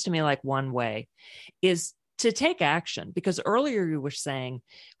seems to me like one way is to take action, because earlier you were saying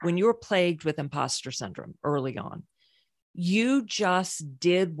when you were plagued with imposter syndrome early on, you just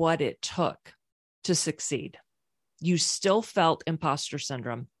did what it took to succeed. You still felt imposter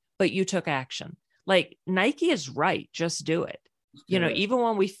syndrome, but you took action. Like Nike is right. Just do it. Even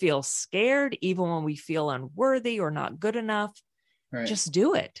when we feel scared, even when we feel unworthy or not good enough, just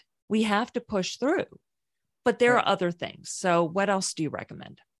do it. We have to push through, but there are other things. So what else do you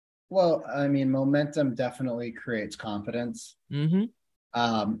recommend? Well, I mean, momentum definitely creates confidence.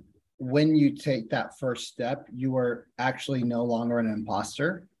 When you take that first step, you are actually no longer an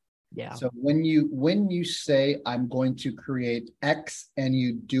imposter. Yeah. So when you say, I'm going to create X and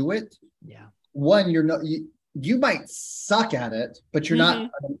you do it, one, you might suck at it, but you're not an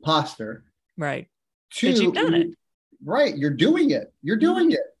imposter. Right. Two, you've done it. Right. You're doing it. You're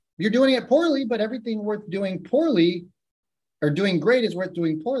doing it. You're doing it poorly, but everything worth doing poorly or doing great is worth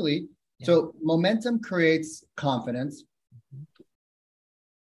doing poorly. Yeah. So momentum creates confidence.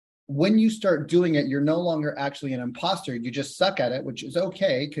 When you start doing it, you're no longer actually an imposter. You just suck at it, which is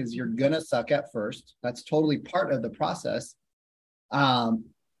okay because you're going to suck at first. That's totally part of the process.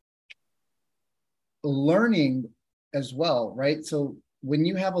 Learning as well, right? So when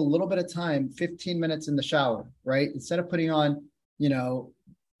you have a little bit of time, 15 minutes in the shower, right? Instead of putting on,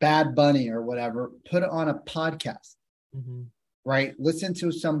 Bad Bunny or whatever, put it on a podcast, right? Listen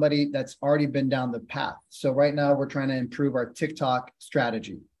to somebody that's already been down the path. So right now we're trying to improve our TikTok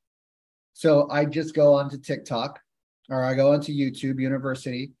strategy. So I just go onto TikTok or I go onto YouTube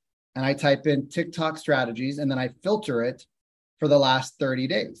University and I type in TikTok strategies and then I filter it for the last 30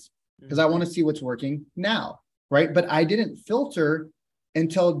 days because I want to see what's working now, right? But I didn't filter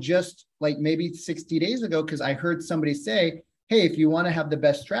until just like maybe 60 days ago because I heard somebody say, hey, if you want to have the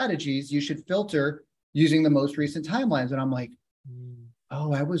best strategies, you should filter using the most recent timelines. And I'm like,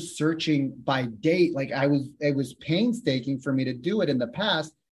 oh, I was searching by date. Like it was painstaking for me to do it in the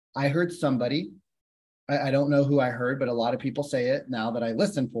past. I heard somebody, I don't know who I heard, but a lot of people say it now that I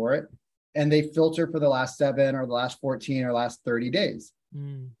listen for it. And they filter for the last 7 or the last 14 or last 30 days,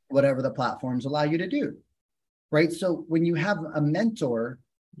 whatever the platforms allow you to do. Right. So when you have a mentor,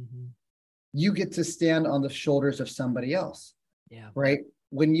 you get to stand on the shoulders of somebody else. Yeah. Right.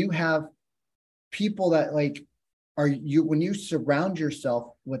 When you have people that like when you surround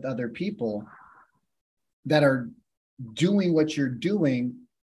yourself with other people that are doing what you're doing,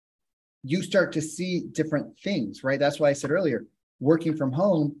 you start to see different things, right? That's why I said earlier, working from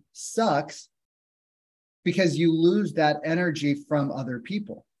home sucks because you lose that energy from other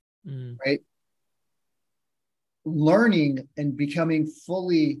people, right? Learning and becoming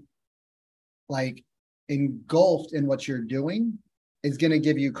fully like engulfed in what you're doing is going to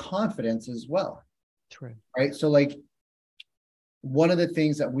give you confidence as well. True. Right. So like one of the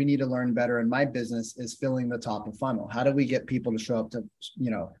things that we need to learn better in my business is filling the top of funnel. How do we get people to show up to,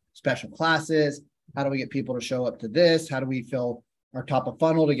 special classes? How do we get people to show up to this? How do we fill our top of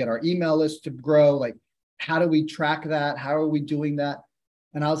funnel to get our email list to grow? Like, how do we track that? How are we doing that?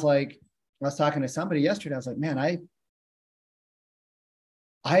 And I was talking to somebody yesterday. I was like, man, I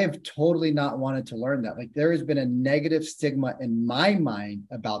have totally not wanted to learn that. Like there has been a negative stigma in my mind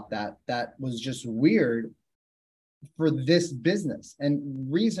about that was just weird for this business. And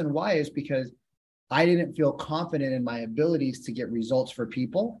reason why is because I didn't feel confident in my abilities to get results for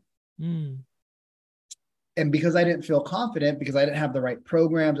people. And because I didn't feel confident, because I didn't have the right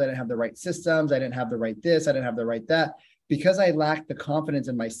programs, I didn't have the right systems, I didn't have the right this, I didn't have the right that, because I lacked the confidence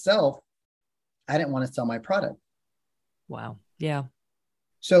in myself, I didn't want to sell my product. Wow. Yeah.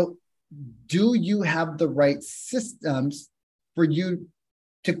 So do you have the right systems for you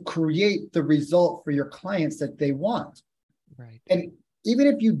to create the result for your clients that they want? Right. And even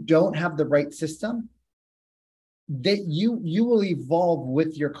if you don't have the right system, that you will evolve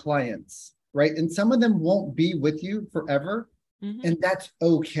with your clients, right? And some of them won't be with you forever. And that's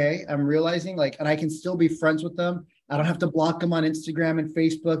okay. I'm realizing and I can still be friends with them. I don't have to block them on Instagram and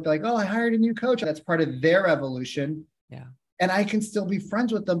Facebook. They're like, oh, I hired a new coach. That's part of their evolution. Yeah. And I can still be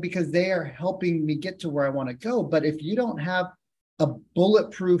friends with them because they are helping me get to where I want to go. But if you don't have a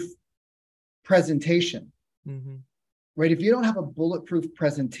bulletproof presentation, right? If you don't have a bulletproof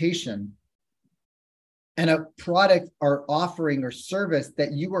presentation and a product or offering or service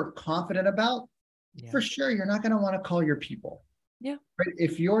that you are confident about, for sure, you're not going to want to call your people. Yeah. Right?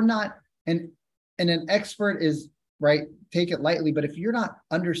 If you're not, and an expert is, right, take it lightly, but if you're not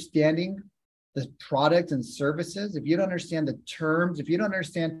understanding the product and services, if you don't understand the terms, if you don't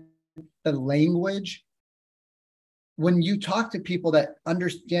understand the language, when you talk to people that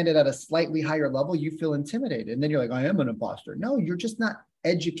understand it at a slightly higher level, you feel intimidated. And then you're like, I am an imposter. No, you're just not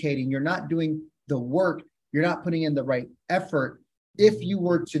educating. You're not doing the work. You're not putting in the right effort. If you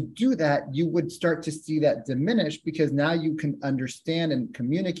were to do that, you would start to see that diminish because now you can understand and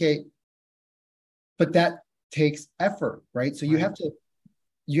communicate. But that takes effort, right? So you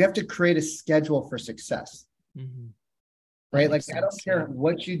have to create a schedule for success, right? Like I don't care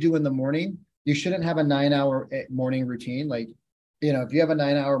what you do in the morning. You shouldn't have a 9-hour morning routine. Like, if you have a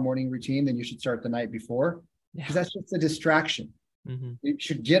 9-hour morning routine, then you should start the night before because that's just a distraction. You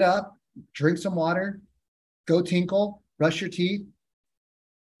should get up, drink some water, go tinkle, brush your teeth.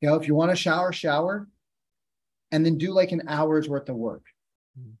 If you want to shower, and then do like an hour's worth of work.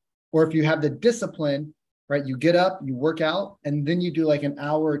 Or if you have the discipline, right, you get up, you work out, and then you do like an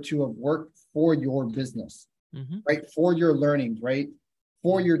hour or two of work for your business, right? For your learning, right?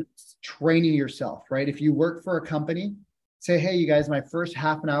 For your training yourself, right? If you work for a company, say, hey, you guys, my first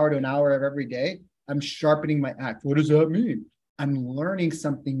half an hour to an hour of every day, I'm sharpening my act. What does that mean? I'm learning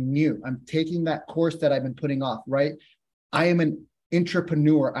something new. I'm taking that course that I've been putting off, right? I am an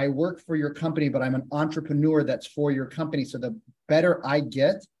entrepreneur. I work for your company, but I'm an entrepreneur that's for your company. So the better I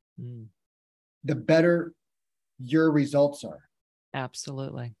get, the better your results are.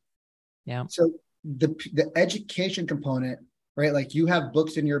 Absolutely. Yeah. So the education component, right? Like you have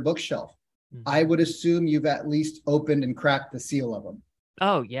books in your bookshelf. I would assume you've at least opened and cracked the seal of them.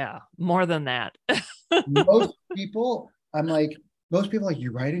 Oh yeah. More than that. Most people are like,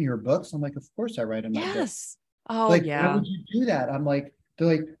 you write in your books? I'm like, of course I write in my books. Oh like, yeah. Why would you do that? I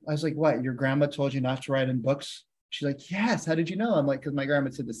was like, what? Your grandma told you not to write in books? She's like, yes. How did you know? I'm like, because my grandma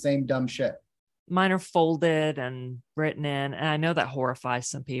said the same dumb shit. Mine are folded and written in. And I know that horrifies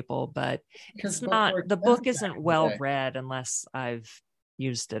some people, but it's not, the book isn't well read unless I've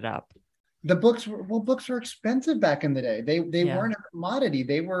used it up. books were expensive back in the day. They Yeah. weren't a commodity.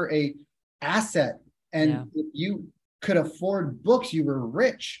 They were a asset. Yeah. And if you could afford books, you were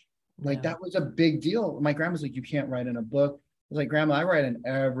rich. Like Yeah. that was a big deal. My grandma's like, you can't write in a book. I was like, Grandma, I write in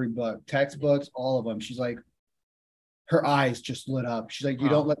every book, textbooks, all of them. She's like, her eyes just lit up. She's like, you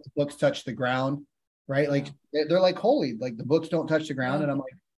don't Oh, let the books touch the ground, right? Like they're like holy, like the books don't touch the ground. yeah. And I'm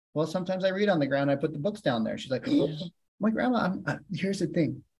like, well, sometimes I read on the ground. I put the books down there. She's like, Yeah. my grandma, here's the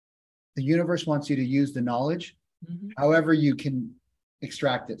thing. The universe wants you to use the knowledge Mm-hmm. however you can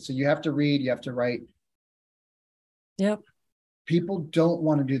extract it. So you have to read, you have to write. Yep. People don't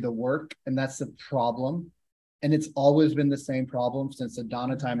want to do the work, and that's the problem. And it's always been the same problem since the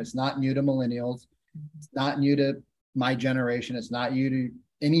dawn of time. It's not new to millennials. It's not new to my generation. It's not new to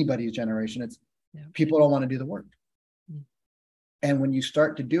anybody's generation. It's people don't want to do the work. Mm-hmm. And when you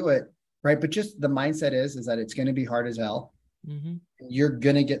start to do it, right, but just the mindset is that it's going to be hard as hell. Mm-hmm. You're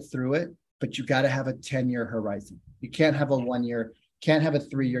going to get through it, but you got to have a 10-year horizon. You can't have a 1 year, can't have a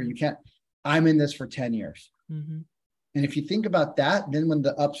 3 year. You can't, I'm in this for 10 years. Mm-hmm. And if you think about that, then when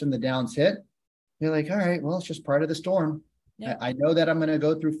the ups and the downs hit, you're like, all right, well, it's just part of the storm. Yep. I know that I'm going to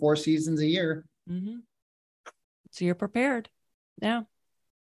go through 4 seasons a year. Mm-hmm. So you're prepared. Yeah,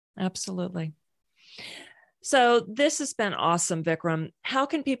 absolutely. So this has been awesome, Vikram. How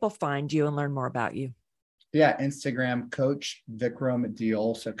can people find you and learn more about you? Yeah, Instagram, Coach Vikram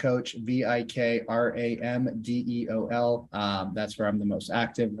Deol. So Coach VIKRAMDEOL. That's where I'm the most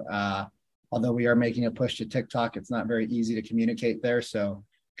active. Although we are making a push to TikTok, it's not very easy to communicate there. So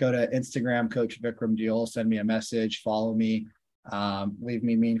go to Instagram, Coach Vikram Deol, send me a message, follow me, leave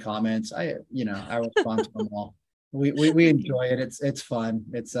me mean comments. I respond to them all. We enjoy it. It's fun.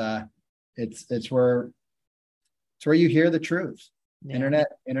 It's where you hear the truth. Yeah.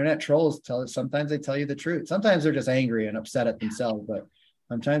 Internet trolls sometimes they tell you the truth. Sometimes they're just angry and upset at themselves, but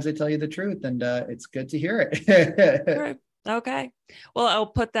sometimes they tell you the truth, and it's good to hear it. Right. Okay. Well, I'll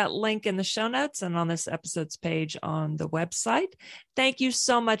put that link in the show notes and on this episode's page on the website. Thank you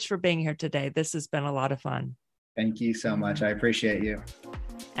so much for being here today. This has been a lot of fun. Thank you so much. I appreciate you.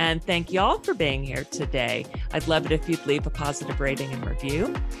 And thank y'all for being here today. I'd love it if you'd leave a positive rating and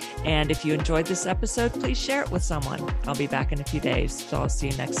review. And if you enjoyed this episode, please share it with someone. I'll be back in a few days. So I'll see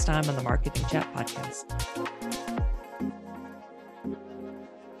you next time on the Marketing Chat Podcast.